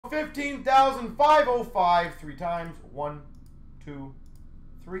15,505 3 times. 1, 2,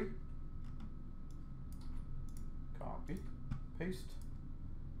 3. Copy. Paste.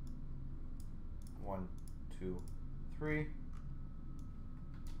 1, 2, 3.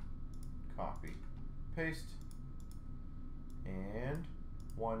 Copy. Paste. And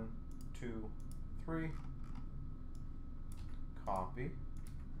 1, 2, 3. Copy.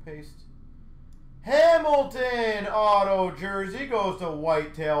 Paste. Hamilton auto jersey goes to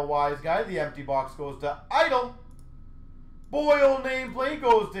Whitetail Wise Guy. The empty box goes to Idle. Boyle nameplate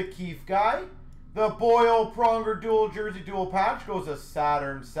goes to Keith Guy. The Boyle Pronger dual jersey dual patch goes to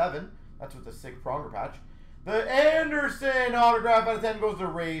Saturn 7. That's with the 6 Pronger patch. The Anderson autograph out of 10 goes to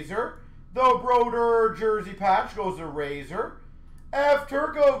Razor. The Broder jersey patch goes to Razor. F.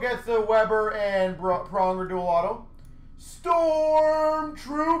 Turco gets the Weber and Pronger dual auto. Storm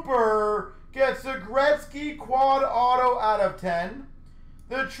Trooper gets the Gretzky quad auto out of 10.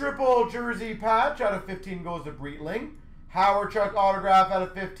 The triple jersey patch out of 15 goes to Breitling. Howard Chuck autograph out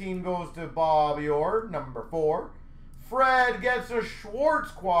of 15 goes to Bobby Orr, number 4. Fred gets a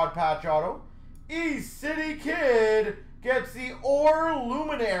Schwartz quad patch auto. East City Kid gets the Orr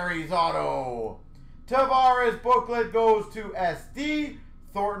Luminaries auto. Tavares booklet goes to SD.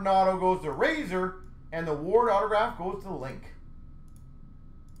 Thornton auto goes to Razor. And the Ward autograph goes to Link.